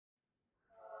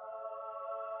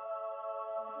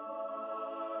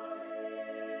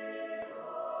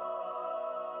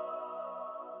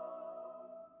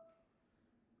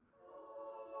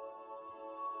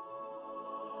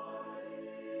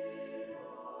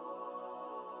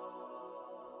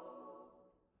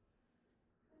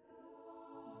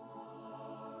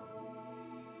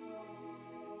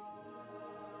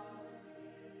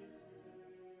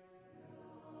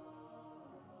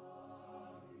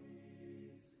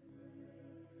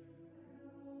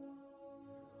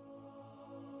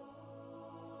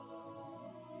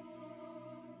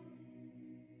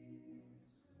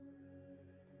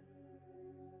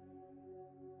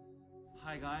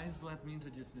Hi guys, let me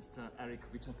introduce Mr. Eric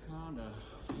Whitacre, the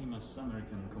famous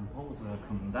American composer,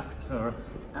 conductor,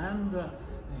 and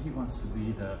he wants to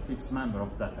be the fifth member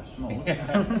of Depeche Mode.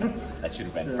 That should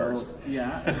have been first.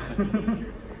 Yeah.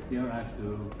 He arrived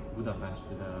to Budapest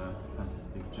with a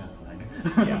fantastic jet lag.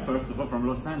 Yeah. First of all from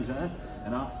Los Angeles,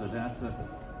 and after that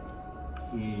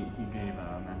he gave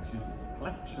an enthusiastic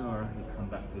lecture, he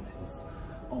conducted his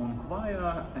own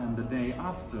choir, and the day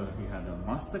after he had a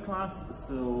master class,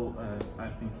 so I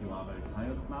think you are very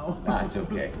tired now. That's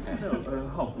okay. So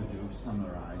how could you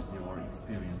summarize your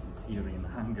experiences here in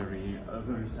Hungary?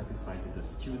 Very satisfied with the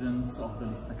students of the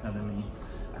Liszt Academy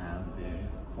and the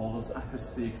hall's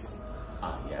acoustics?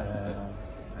 Yeah,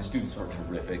 the students were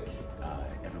terrific.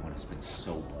 Everyone has been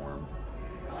so warm.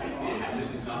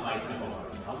 This is not like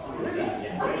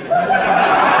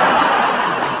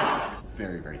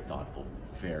Very, very thoughtful,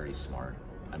 very smart.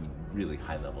 I mean, really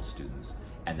high-level students.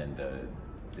 And then the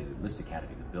Liszt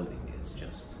Academy, the building is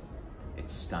just,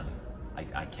 it's stunning.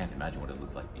 I can't imagine what it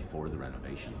looked like before the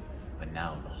renovation, but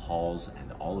now the halls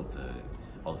and all of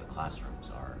the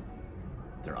classrooms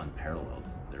they're unparalleled.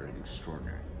 They're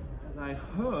extraordinary. As I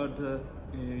heard,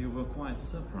 you were quite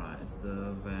surprised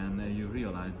when you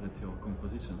realized that your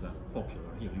compositions are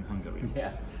popular here in Hungary.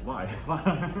 Yeah. Why?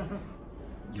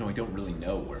 You know, I don't really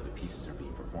know where the pieces are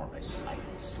being performed. I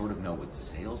sort of know with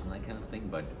sales and that kind of thing,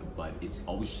 but it's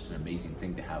always just an amazing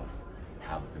thing to have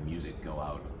the music go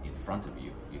out in front of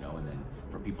you, you know, and then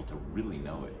for people to really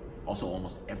know it. Also,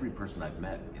 almost every person I've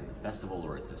met in the festival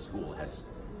or at the school there's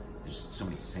so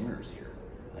many singers here.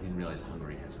 I didn't realize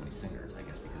Hungary had so many singers, I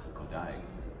guess because of Kodály.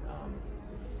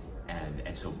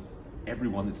 And so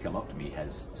everyone that's come up to me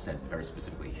has said very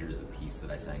specifically, here's the piece that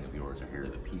I sang of yours, or here are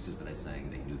the pieces that I sang.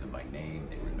 They knew them by name,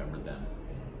 they remembered them.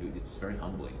 It's very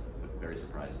humbling, but very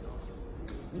surprising also.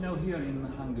 You know, here in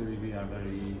Hungary we are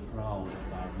very proud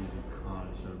of our music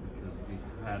culture because we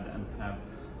had and have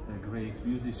great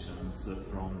musicians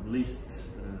from Liszt,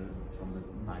 from the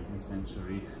 19th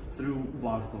century, through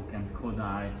Bartók and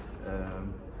Kodály,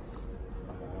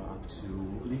 up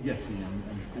to Ligeti and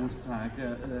Kurtág.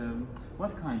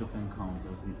 What kind of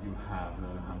encounters did you have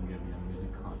Hungarian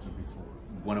music culture before?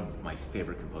 One of my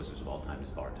favorite composers of all time is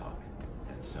Bartók,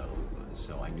 and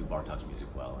so I knew Bartók's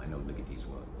music well. I know Ligeti's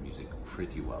music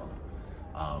pretty well.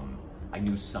 I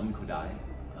knew some Kodály,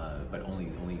 but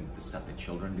only the stuff that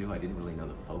children do. I didn't really know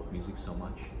the folk music so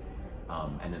much.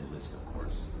 And then Liszt, of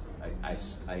course.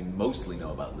 I mostly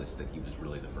know about Liszt that he was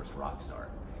really the first rock star.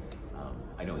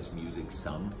 I know his music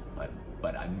some, but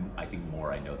I think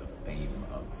more I know the fame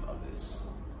of this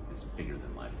bigger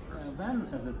than life person. When,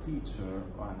 as a teacher,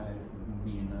 I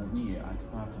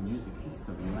start a music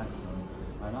history lesson,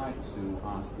 I like to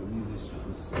ask the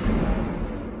musicians about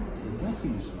the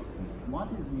definition of music.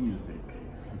 What is music?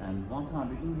 And what are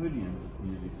the ingredients of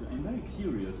music? So I'm very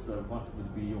curious what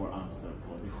would be your answer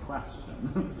for this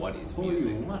question. What is for music?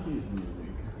 You, what is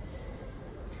music?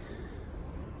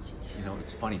 You know,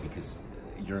 it's funny because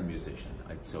you're a musician,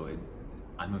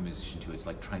 I'm a musician too. It's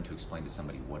like trying to explain to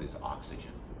somebody what is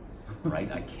oxygen, right?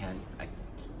 I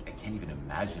can't even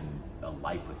imagine a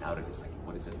life without it. It's like,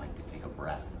 what is it like to take a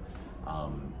breath?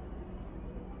 I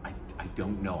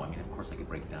don't know. I mean, of course I could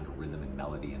break it down to rhythm and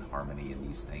melody and harmony and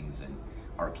these things and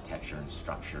architecture and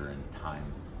structure and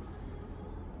time.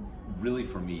 Really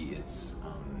for me,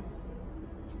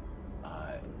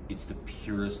 it's the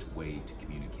purest way to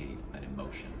communicate an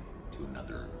emotion to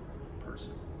another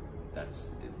person. That's,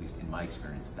 at least in my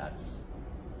experience, that's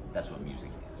what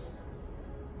music is.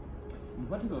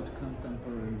 What about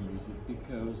contemporary music?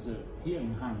 Because here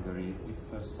in Hungary,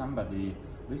 if somebody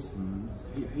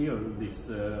hear this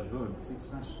word, this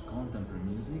expression, contemporary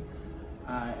music,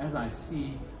 as I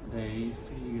see, they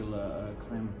feel a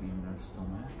cramp in their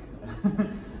stomach.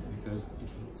 Because if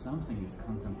something is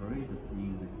contemporary, that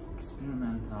means it's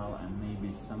experimental, and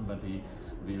maybe somebody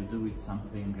will do it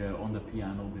something on the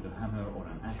piano with a hammer or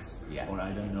an axe, yeah. Or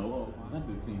I don't know. What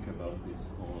do you think about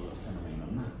this whole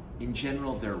phenomenon? In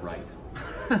general, they're right.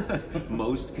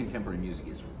 Most contemporary music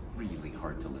is really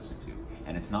hard to listen to,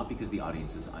 and it's not because the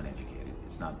audience is uneducated.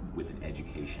 It's not with an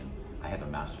education. I have a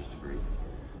master's degree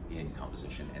in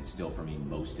composition, and still for me,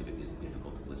 most of it is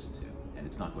difficult to listen to, and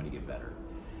it's not going to get better.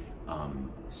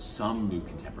 Some new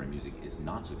contemporary music is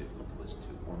not so difficult to listen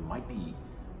to, or might be,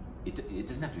 it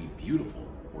doesn't have to be beautiful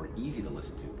or easy to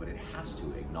listen to, but it has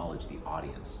to acknowledge the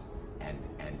audience and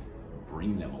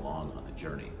bring them along on the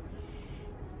journey.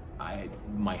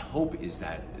 My hope is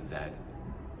that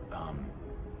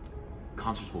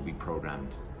concerts will be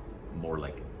programmed more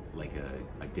like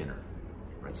a dinner,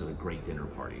 right? So a great dinner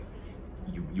party.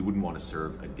 you wouldn't want to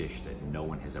serve a dish that no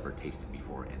one has ever tasted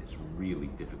before, and it's really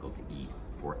difficult to eat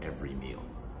for every meal,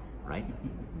 right?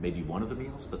 Maybe one of the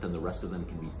meals, but then the rest of them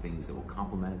can be things that will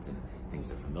complement and things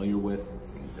they're familiar with, and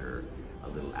things that are a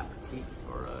little aperitif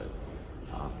or a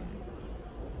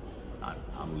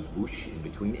amuse-bouche in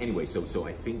between. Anyway, so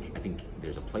I think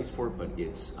there's a place for it, but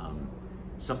it's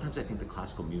sometimes I think the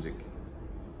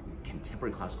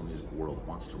contemporary classical music world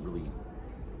wants to really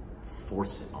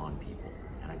force it on people,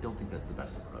 and I don't think that's the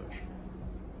best approach.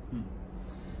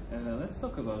 Let's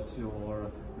talk about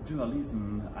your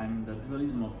dualism and the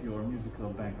dualism of your musical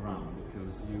background,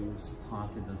 because you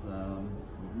started as a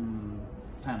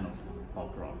fan of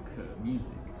pop rock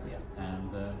music,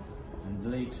 and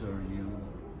later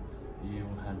you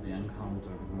had the encounter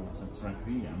with Mozart's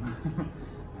Requiem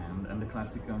and the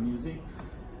classical music.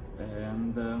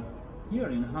 And here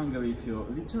in Hungary, if you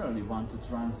literally want to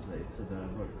translate the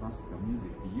word classical music,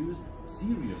 we use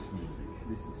serious music,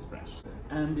 this expression.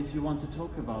 And if you want to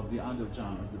talk about the other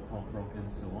genres, the pop rock and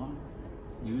so on,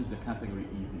 use the category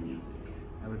easy music.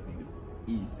 Everything is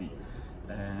easy.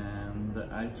 And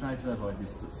I try to avoid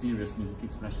this serious music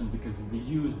expression because we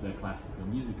use the classical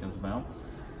music as well.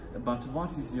 But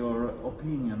what is your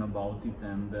opinion about it,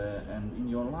 and in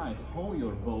your life, how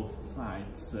your both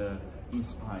sides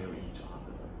inspire each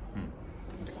other?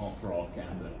 Pop rock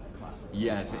and the classical.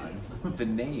 Yeah, the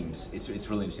names, it's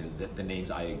really interesting. The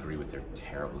names, I agree with, they're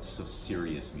terrible. It's so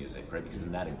serious music, right? Because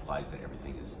then that implies that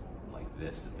everything is like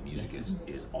this, that the music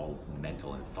is all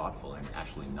mental and thoughtful and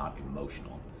actually not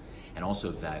emotional. And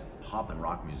also that pop and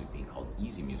rock music being called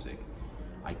easy music,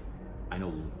 I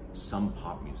know some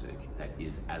pop music that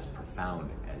is as profound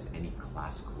as any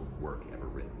classical work ever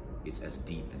written. It's as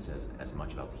deep and says as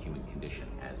much about the human condition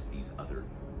as these other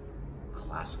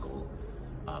classical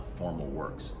formal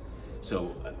works.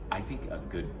 So I think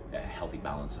a healthy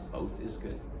balance of both is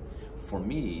good. For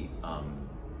me,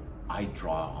 I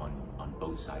draw on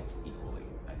both sides equally,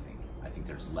 I think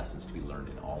there's lessons to be learned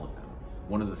in all of them.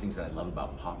 One of the things that I love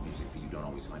about pop music that you don't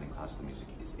always find in classical music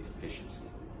is efficiency.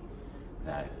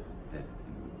 That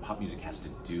pop music has to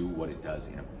do what it does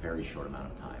in a very short amount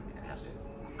of time, and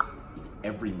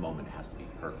every moment has to be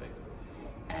perfect.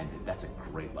 And that's a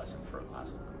great lesson for a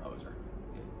classical composer.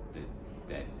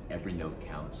 That every note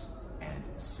counts, and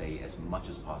say as much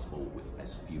as possible with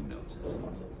as few notes as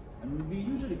possible. And we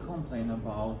usually complain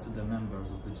about the members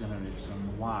of the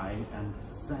generation Y and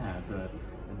Z.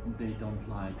 They don't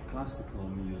like classical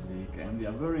music, and we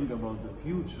are worrying about the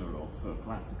future of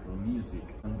classical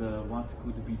music. And what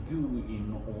could we do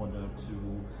in order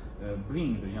to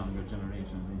bring the younger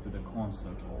generations into the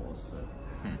concert halls?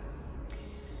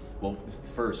 Well,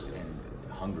 first, and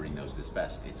Hungary knows this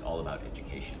best, it's all about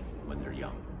education when they're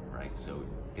young, right? So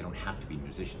they don't have to be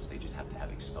musicians, they just have to have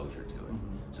exposure to it.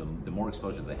 So the more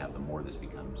exposure they have, the more this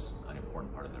becomes an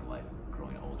important part of their life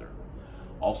growing older.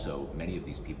 Also, many of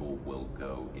these people will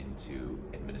go into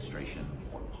administration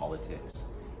or politics,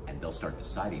 and they'll start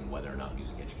deciding whether or not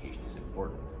music education is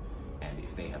important. And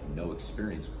if they have no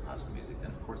experience with classical music, then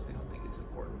of course they don't think it's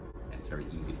important. And it's very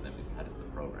easy for them to cut at the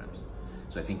programs.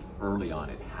 So I think early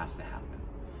on it has to happen.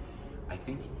 I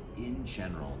think in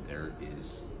general there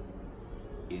is,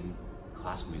 in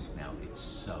classical music now, it's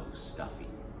so stuffy.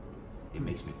 It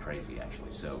makes me crazy,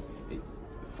 actually. So,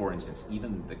 for instance,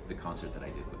 even the concert that I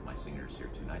did with my singers here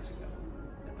 2 nights ago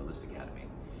at the Liszt Academy,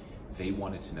 they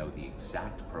wanted to know the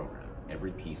exact program,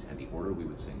 every piece, and the order we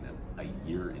would sing them a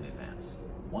year in advance.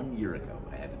 1 year ago,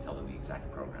 I had to tell them the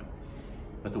exact program.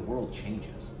 But the world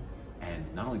changes.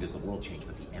 And not only does the world change,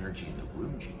 but the energy in the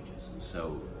room changes.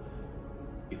 So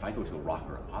if I go to a rock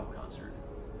or a pop concert,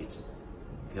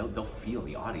 they'll feel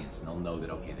the audience, and they'll know that,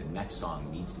 okay, the next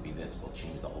song needs to be this. They'll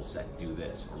change the whole set, do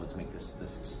this, or let's make this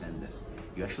extend this.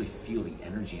 You actually feel the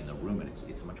energy in the room, and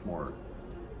it's a much more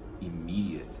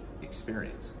immediate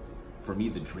experience. For me,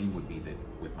 the dream would be that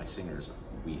with my singers,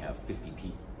 we have 50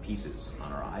 pieces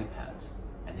on our iPads,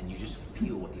 and then you just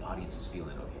feel what the audience is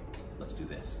feeling. Okay, let's do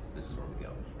this. This is where we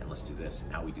go, and let's do this,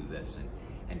 and now we do this,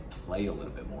 and play a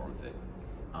little bit more with it.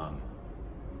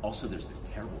 Also, there's this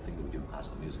terrible thing that we do in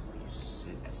classical music where you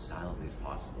sit as silently as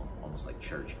possible, almost like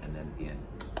church, and then at the end,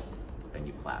 then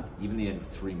you clap. Even the end of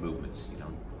 3 movements, you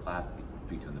don't clap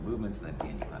between the movements, and then at the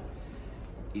end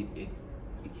you clap.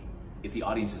 If the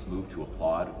audience is moved to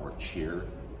applaud or cheer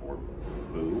or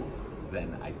boo,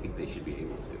 then I think they should be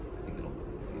able to. I think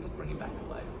it'll bring it back to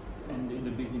life. And in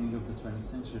the beginning of the 20th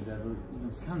century, there were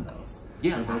even scandals.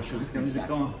 Yeah, so actually, music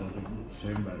exactly. concerts like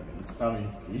Schoenberg and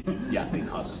Stravinsky. Yeah, they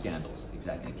cause scandals,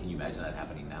 exactly. Can you imagine that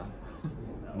happening now?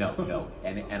 No.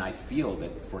 And I feel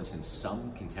that, for instance,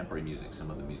 some contemporary music,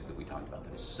 some of the music that we talked about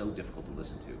that is so difficult to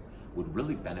listen to, would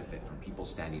really benefit from people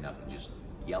standing up and just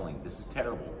yelling, "This is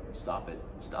terrible, stop it,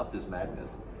 stop this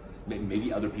madness."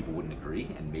 Maybe other people wouldn't agree,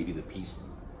 and maybe the piece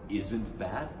isn't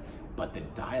bad, but the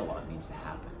dialogue needs to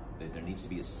happen. There needs to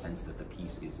be a sense that the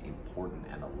piece is important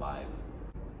and alive.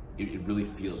 It really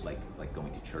feels like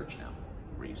going to church now,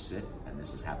 where you sit and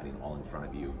this is happening all in front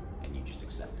of you and you just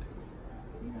accept it.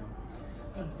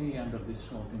 Yeah. At the end of this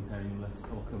short interview, let's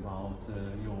talk about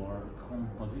your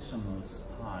compositional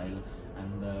style.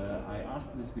 And I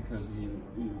ask this because you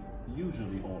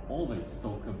usually or always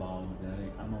talk about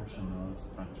the emotional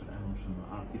structure, emotional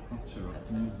architecture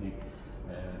of music.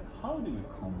 How do you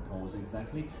compose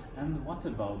exactly? And what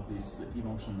about this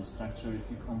emotional structure if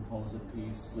you compose a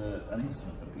piece, an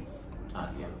instrumental piece?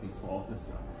 Yeah. A piece for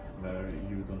orchestra, where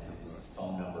you don't have It's the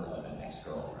phone number of an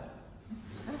ex-girlfriend.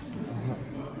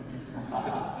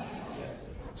 Yes.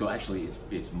 So actually,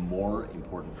 it's more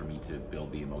important for me to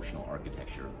build the emotional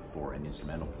architecture for an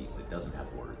instrumental piece that doesn't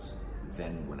have words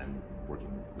than when I'm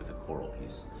working with a choral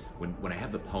piece. When I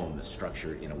have the poem, the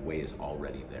structure in a way is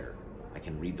already there. I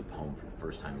can read the poem for the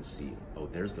first time and see, oh,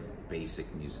 there's the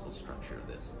basic musical structure of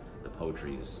this. The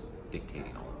poetry is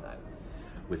dictating all of that.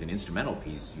 With an instrumental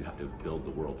piece, you have to build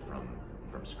the world from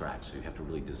scratch. So you have to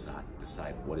really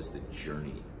decide what is the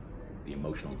journey, the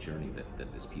emotional journey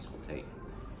that this piece will take.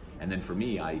 And then for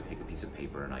me, I take a piece of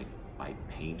paper and I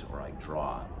paint or I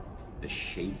draw the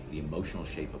shape, the emotional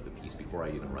shape of the piece before I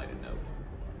even write a note.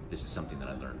 This is something that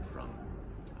I learned from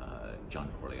John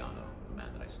Corigliano, a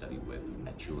man that I studied with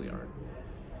at Juilliard.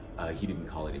 He didn't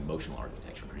call it emotional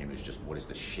architecture. For him, it was just what is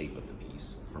the shape of the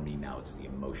piece. For me now, it's the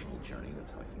emotional journey.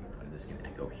 That's how I think about it. This can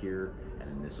echo here,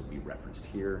 and then this will be referenced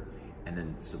here. And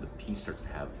then, so the piece starts to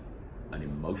have an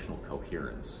emotional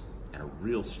coherence and a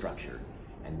real structure.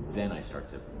 And then I start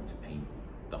to paint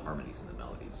the harmonies and the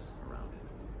melodies around it.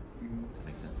 Does that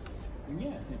make sense?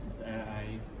 Yes.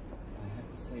 I have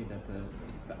to say that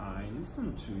if I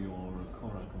listen to your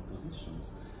choral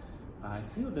compositions, I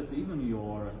feel that even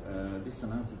your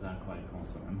dissonances are quite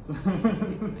consonant.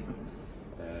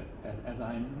 As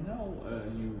I know,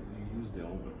 you use the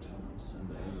overtones and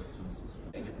the overtone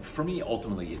system. For me,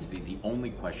 ultimately, it's the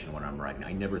only question when I'm writing.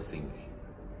 I never think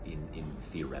in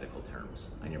theoretical terms.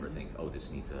 I never think, oh, this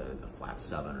needs a flat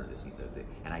 7 or this needs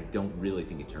and I don't really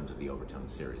think in terms of the overtone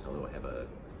series, although I have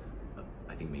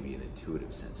I think maybe an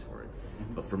intuitive sense for it.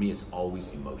 Mm-hmm. But for me, it's always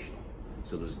emotional.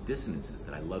 So those dissonances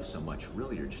that I love so much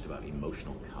really are just about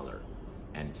emotional color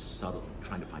and subtle,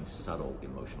 trying to find subtle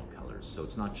emotional colors. So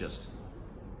it's not just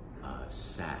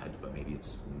sad, but maybe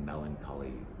it's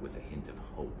melancholy with a hint of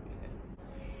hope in it.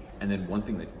 And then one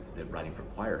thing that writing for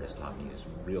choir has taught me is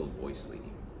real voice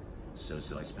leading. So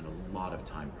I spend a lot of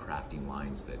time crafting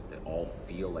lines that all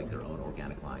feel like their own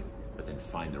organic line, but then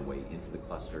find their way into the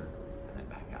cluster and then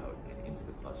back out and into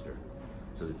the cluster,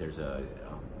 so that there's a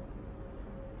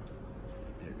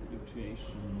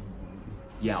fluctuation.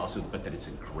 Yeah, also, but that it's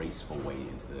a graceful way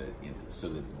into so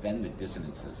that then the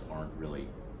dissonances aren't really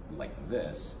like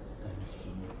this.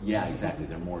 Tensions. Yeah, exactly.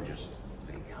 They're more just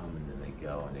they come and then they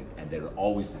go, and they're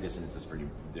always the dissonances for you.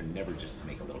 They're never just to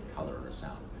make a little color or a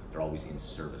sound. They're always in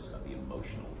service of the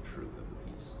emotional truth of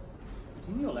the piece. But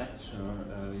in your lecture,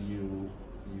 you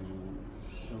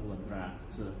show a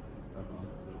draft about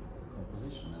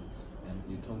composition, and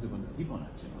you talked about the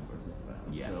Fibonacci numbers as well.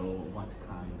 Yeah. So what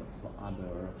kind of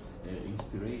other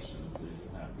inspirations do you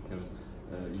have? Because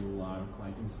you are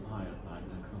quite inspired by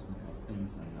the cosmical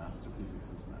things and astrophysics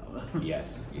as well.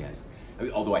 Yes. I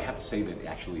mean, although I have to say that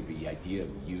actually the idea of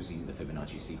using the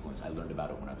Fibonacci sequence, I learned about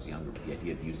it when I was younger, but the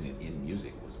idea of using it in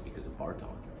music was because of Bartok.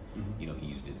 Mm-hmm. You know, he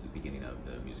used it at the beginning of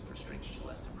the music for strings,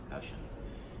 celeste, and percussion.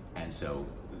 And so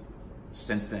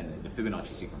since then, the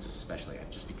Fibonacci sequence especially,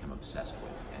 I've just become obsessed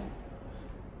with. And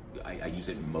I use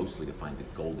it mostly to find the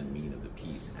golden mean of the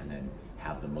piece and then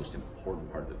have the most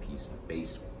important part of the piece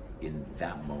based in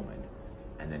that moment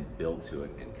and then build to it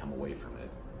and come away from it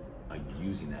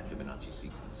using that Fibonacci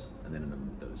sequence. And then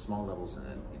in the small levels and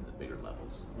then in the bigger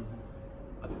levels.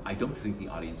 Mm-hmm. I don't think the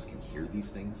audience can hear these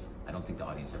things. I don't think the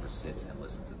audience ever sits and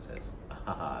listens and says,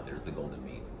 "Aha, there's the golden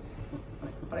mean."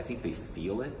 But I think they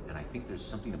feel it, and I think there's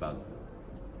something about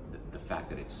the fact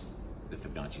that it's the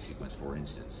Fibonacci sequence, for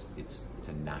instance. It's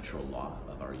a natural law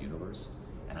of our universe,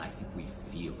 and I think we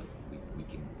feel it. We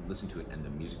can listen to it, and the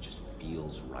music just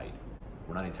feels right.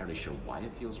 We're not entirely sure why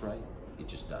it feels right. It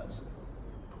just does.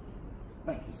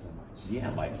 Thank you so much. Yeah,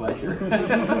 my pleasure.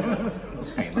 That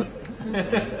was painless.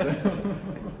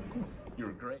 You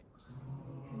were great.